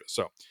Jerusha.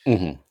 So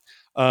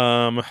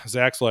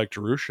Zach's like,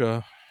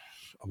 Jerusha,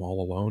 I'm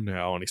all alone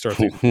now. And he starts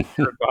using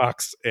the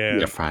box.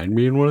 And you find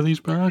me in one of these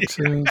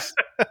boxes.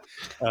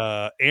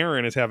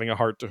 Aaron is having a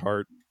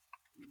heart-to-heart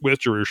with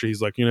Jerusha.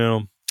 He's like,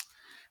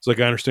 it's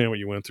like, I understand what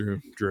you went through,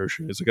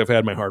 Jerusha. It's like, I've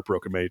had my heart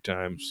broken many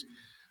times.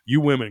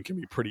 You women can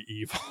be pretty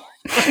evil.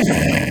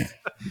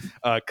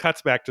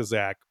 Cuts back to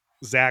Zach.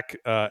 Zach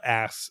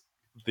asks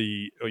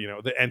the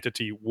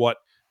entity, what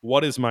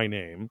is my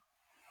name?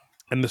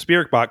 And the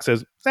spirit box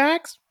says,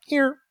 Zach's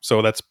here.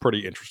 So that's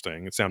pretty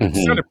interesting. It sounded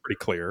pretty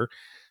clear.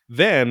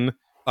 Then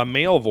a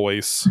male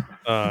voice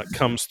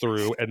comes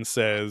through and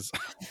says,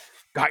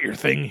 got your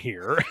thing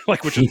here,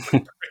 like, which is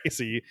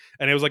crazy.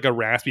 And it was like a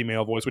raspy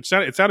male voice, which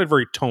sounded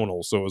very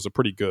tonal. So it was a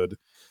pretty good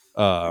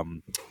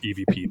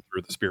EVP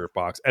through the spirit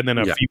box. And then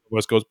a female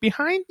voice goes,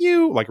 behind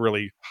you, like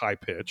really high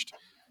pitched.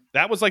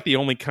 That was like the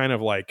only kind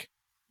of like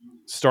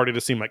started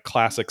to seem like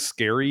classic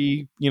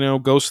scary,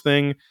 ghost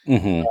thing.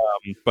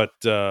 But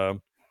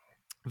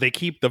they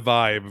keep the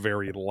vibe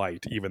very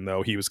light, even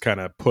though he was kind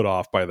of put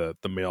off by the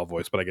male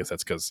voice. But I guess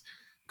that's because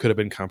could have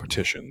been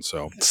competition.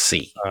 So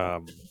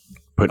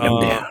putting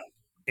him down.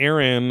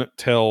 Aaron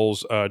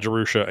tells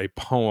Jerusha a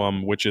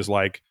poem, which is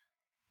like,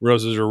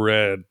 roses are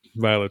red,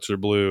 violets are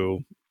blue.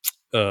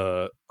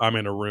 I'm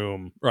in a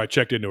room, or I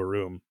checked into a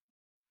room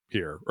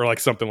here, or like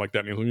something like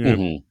that. And he's, like,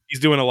 he's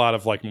doing a lot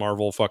of like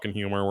Marvel fucking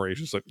humor where he's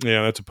just like,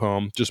 yeah, that's a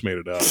poem, just made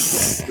it up.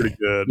 Pretty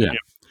good. Yeah.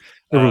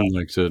 Everyone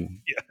likes it.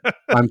 Yeah.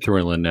 I'm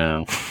thrilling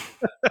now.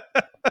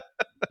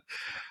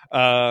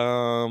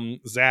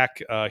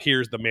 Zach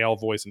hears the male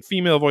voice and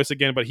female voice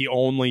again, but he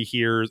only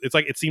hears,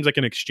 it seems like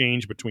an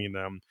exchange between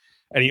them,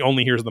 and he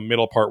only hears the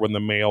middle part when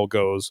the male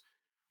goes,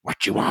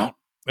 what you want?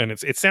 And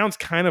it sounds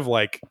kind of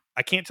like,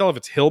 I can't tell if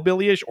it's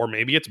hillbilly-ish or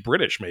maybe it's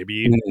British.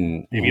 Maybe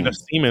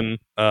the seaman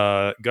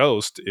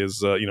ghost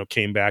is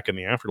came back in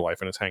the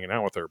afterlife and is hanging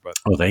out with her. But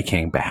they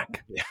came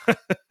back. Yeah.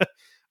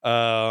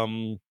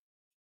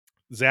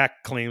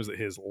 Zach claims that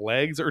his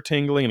legs are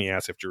tingling, and he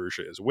asks if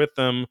Jerusha is with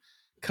them.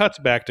 Cuts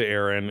back to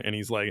Aaron, and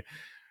he's like,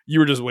 you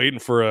were just waiting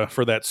for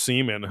that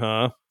seaman,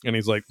 huh? And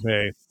he's like,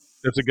 hey,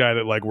 there's a guy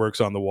that like works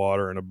on the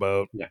water in a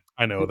boat. Yeah.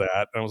 I know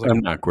that. And I was like,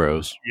 I'm not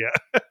gross.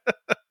 yeah.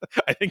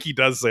 I think he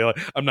does say like,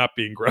 I'm not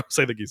being gross.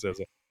 I think he says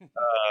it.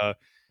 Uh,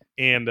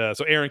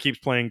 so Aaron keeps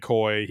playing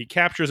coy. He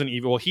captures an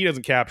evil. Well, he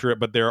doesn't capture it,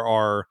 but there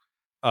are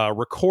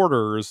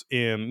recorders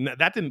in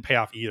that didn't pay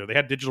off either. They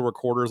had digital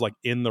recorders like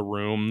in the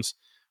rooms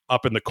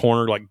up in the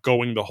corner, like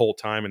going the whole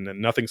time, and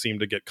then nothing seemed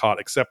to get caught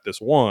except this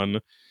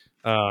one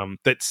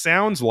that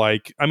sounds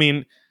like. I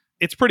mean,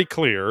 it's pretty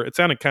clear. It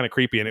sounded kind of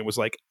creepy, and it was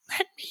like,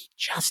 "Let me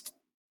just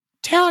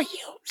tell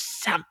you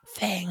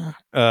something."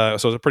 So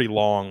it's a pretty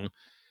long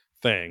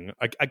thing.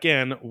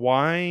 Again,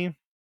 why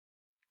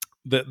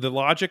the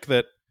logic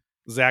that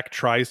Zach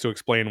tries to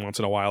explain once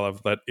in a while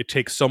of that it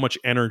takes so much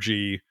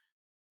energy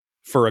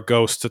for a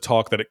ghost to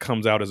talk that it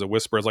comes out as a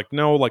whisper is like,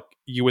 no, like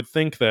you would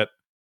think that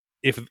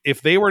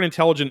if they were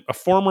a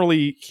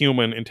formerly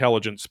human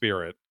intelligent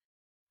spirit,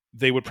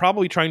 they would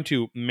probably trying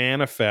to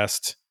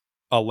manifest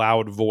a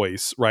loud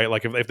voice, right?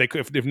 Like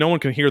if no one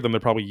can hear them, they're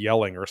probably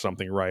yelling or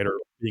something, right? Or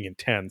being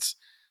intense.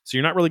 So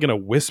you're not really going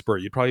to whisper.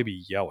 You'd probably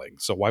be yelling.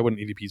 So why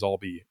wouldn't EVPs all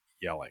be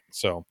yelling?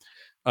 So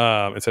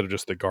instead of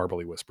just the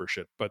garbly whisper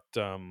shit. But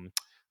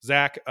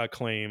Zach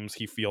claims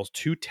he feels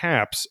 2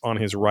 taps on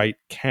his right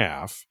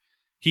calf.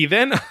 He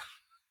then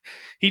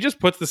he just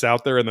puts this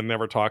out there and then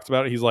never talks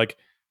about it. He's like,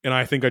 and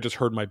I think I just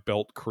heard my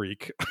belt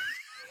creak.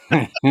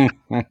 And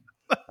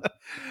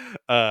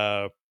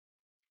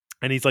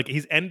he's like,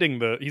 he's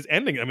ending. I mean,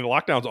 the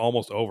lockdown's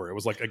almost over. It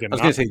was like, again, I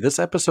was gonna say this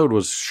episode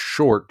was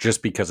short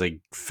just because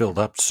they filled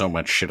up so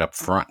much shit up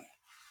front.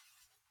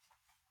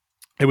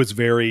 It was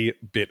very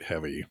bit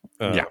heavy.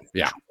 Yeah.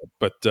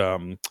 But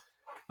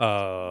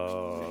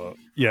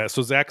yeah.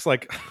 So Zach's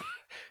like,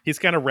 he's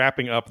kind of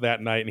wrapping up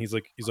that night, and he's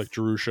like,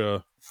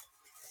 Jerusha,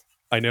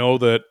 I know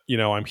that, you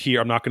know, I'm here.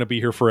 I'm not going to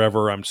be here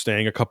forever. I'm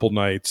staying a couple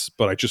nights,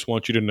 but I just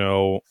want you to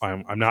know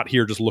I'm not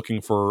here just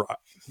looking for,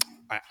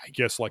 I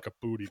guess, like a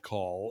booty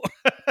call.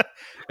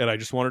 And I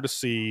just wanted to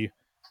see,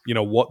 you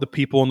know, what the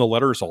people in the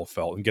letters all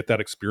felt and get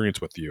that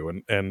experience with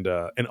you. And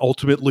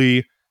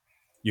ultimately,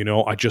 you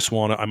know, I just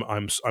want to,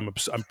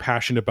 I'm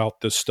passionate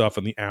about this stuff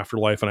and the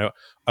afterlife. And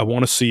I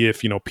want to see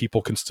if, you know,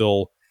 people can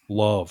still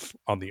love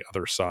on the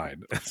other side.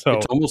 So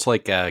it's almost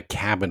like a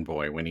cabin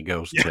boy when he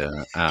goes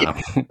to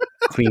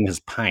clean his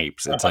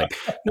pipes. It's like,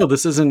 no,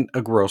 this isn't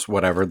a gross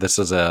whatever. This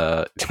is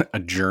a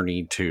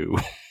journey to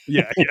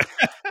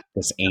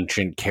this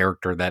ancient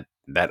character that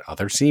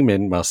other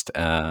seamen must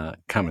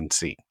come and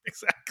see.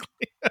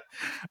 Exactly.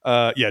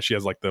 Yeah, she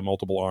has like the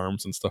multiple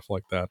arms and stuff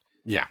like that.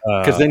 Yeah,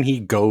 because then he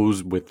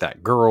goes with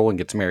that girl and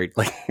gets married.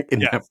 Like in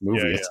that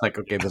movie, it's like,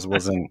 okay, this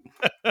wasn't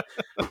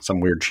some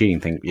weird cheating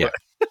thing. Yeah.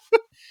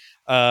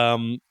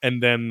 And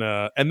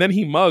then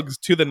he mugs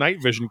to the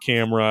night vision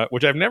camera,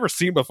 which I've never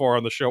seen before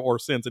on the show or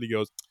since, and he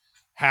goes,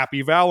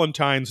 "Happy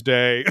Valentine's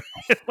Day."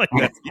 Like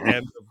that's the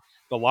end of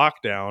the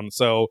lockdown.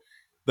 So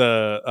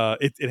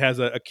it has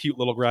a cute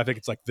little graphic.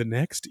 It's like the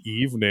next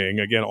evening,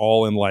 again,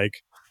 all in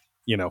like,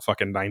 you know,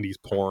 fucking 90s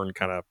porn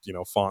kind of, you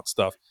know, font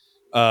stuff.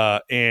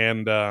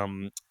 And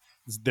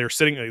they're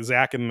sitting,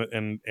 Zach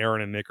and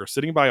Aaron and Nick are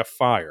sitting by a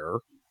fire.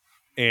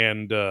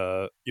 And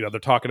you know, they're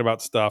talking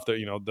about stuff that,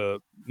 you know, the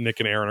Nick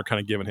and Aaron are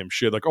kind of giving him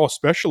shit like, oh,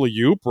 especially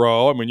you,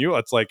 bro. I mean,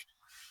 it's like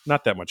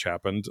not that much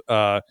happened.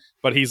 But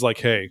he's like,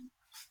 hey,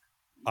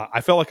 I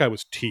felt like I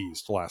was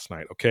teased last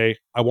night. Okay,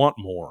 I want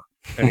more.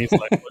 And he's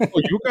like,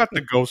 oh, you got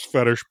the ghost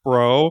fetish,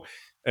 bro.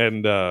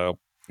 And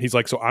he's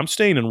like, so I'm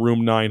staying in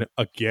room 9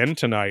 again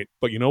tonight.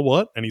 But you know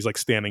what? And he's like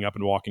standing up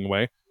and walking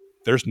away.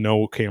 There's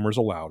no cameras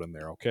allowed in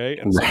there. Okay.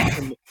 And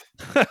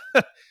so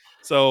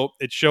so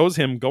it shows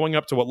him going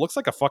up to what looks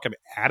like a fucking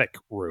attic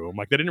room.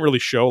 Like they didn't really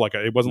show like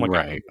it wasn't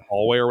like a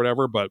hallway or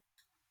whatever, but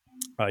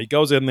he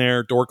goes in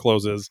there, door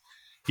closes.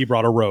 He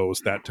brought a rose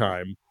that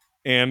time.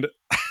 And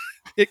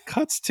it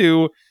cuts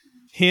to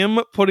him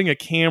putting a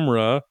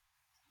camera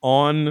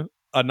on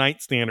a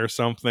nightstand or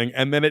something.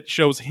 And then it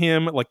shows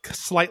him like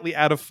slightly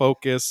out of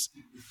focus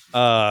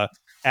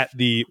at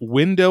the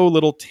window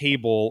little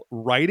table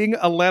writing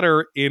a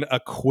letter in a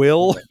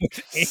quill.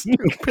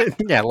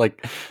 Yeah,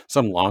 like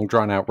some long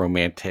drawn out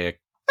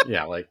romantic.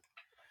 Yeah, like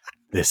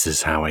this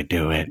is how I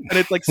do it. And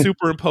it's like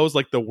superimposed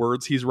like the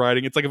words he's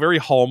writing. It's like a very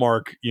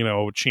Hallmark, you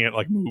know,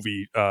 like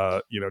movie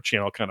you know,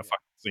 channel kind of fucking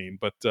scene.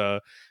 But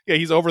yeah,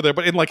 he's over there,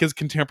 but in like his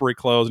contemporary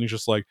clothes, and he's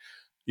just like,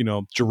 you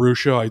know,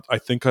 Jerusha, I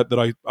think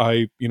that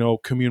I you know,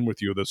 commune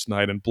with you this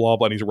night and blah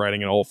blah, and he's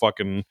writing an all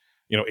fucking,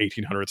 you know,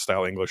 1800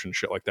 style English and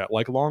shit like that,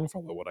 like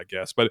Longfellow would, I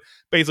guess. But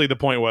basically the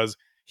point was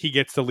he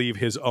gets to leave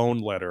his own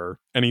letter,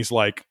 and he's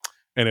like,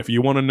 and if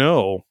you want to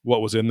know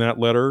what was in that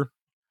letter,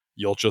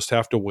 you'll just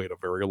have to wait a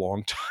very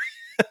long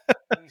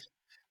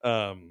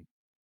time.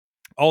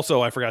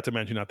 Also, I forgot to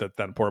mention, not that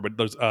important, but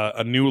there's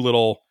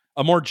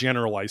a more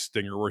generalized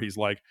stinger where he's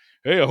like,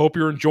 hey, I hope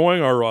you're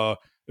enjoying our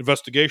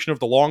investigation of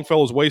the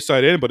Longfellow's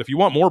Wayside Inn, but if you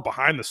want more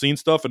behind the scenes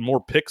stuff and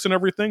more pics and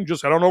everything,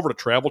 just head on over to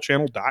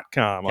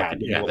travelchannel.com.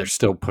 Yeah, they're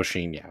still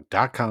pushing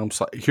 .com.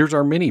 Here's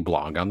our mini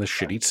blog on this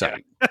shitty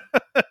site.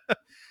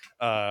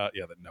 Yeah,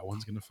 that no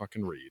one's gonna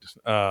fucking read.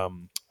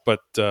 But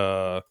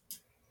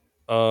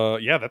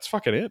yeah, that's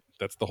fucking it.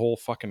 That's the whole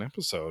fucking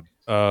episode.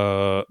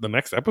 The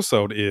next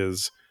episode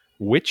is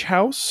Witch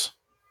House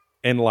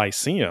and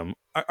Lyceum.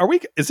 Are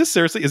we? Is this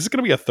seriously? Is this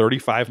going to be a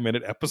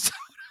 35-minute episode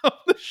of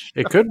the show?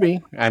 It could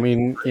be. I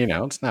mean,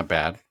 it's not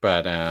bad,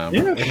 but Yeah.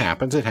 it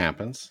happens. It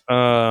happens.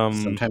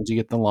 Sometimes you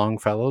get the long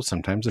fellows,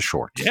 sometimes the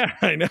short. Yeah,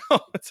 I know.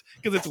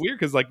 Because it's weird.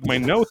 Because like my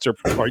notes are,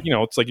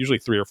 it's like usually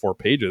 3 or 4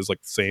 pages,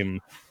 like the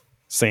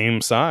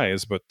same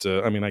size. But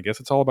I mean, I guess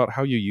it's all about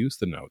how you use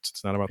the notes.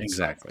 It's not about the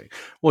Exactly.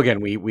 Well,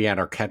 again, we had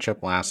our catch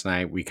up last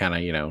night. We kind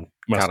of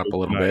caught up a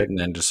little bit, and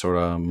then just sort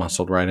of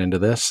muscled right into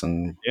this,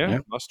 and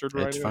mustard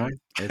right it's in. fine.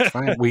 It's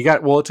fine.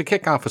 It's a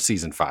kickoff of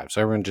season 5,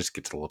 so everyone just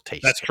gets a little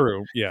taste. That's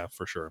true. Yeah,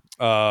 for sure.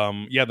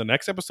 Yeah, the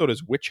next episode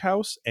is Witch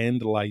House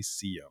and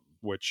Lyceum,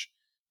 which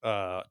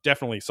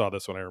definitely saw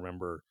this one. I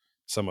remember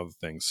some of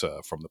the things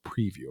from the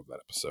preview of that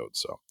episode.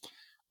 So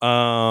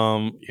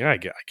yeah, I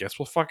guess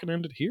we'll fucking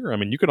end it here. I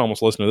mean, you could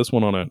almost listen to this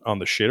one on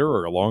the shitter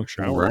or a long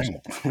shower. Right.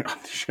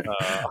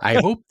 I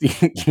hope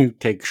you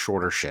take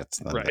shorter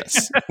shits than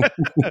this.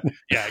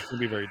 Yeah, it can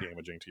be very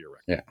damaging to your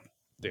record. Yeah.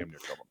 Damn near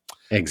trouble.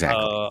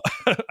 Exactly.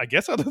 I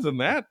guess other than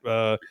that,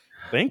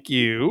 thank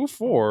you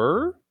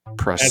for,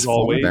 Press as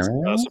always,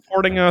 forward.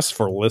 supporting us,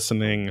 for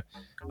listening.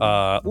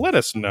 Let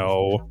us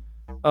know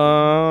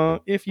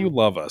if you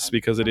love us,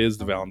 because it is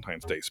the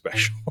Valentine's Day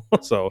special.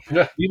 So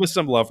leave us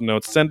some love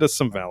notes, send us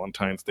some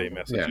Valentine's Day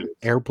messages,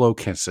 air blow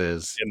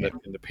kisses in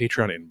the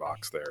Patreon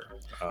inbox there.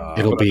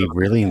 It'll be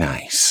really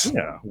nice.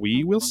 Yeah,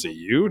 we will see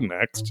you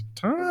next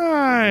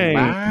time.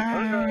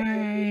 Bye.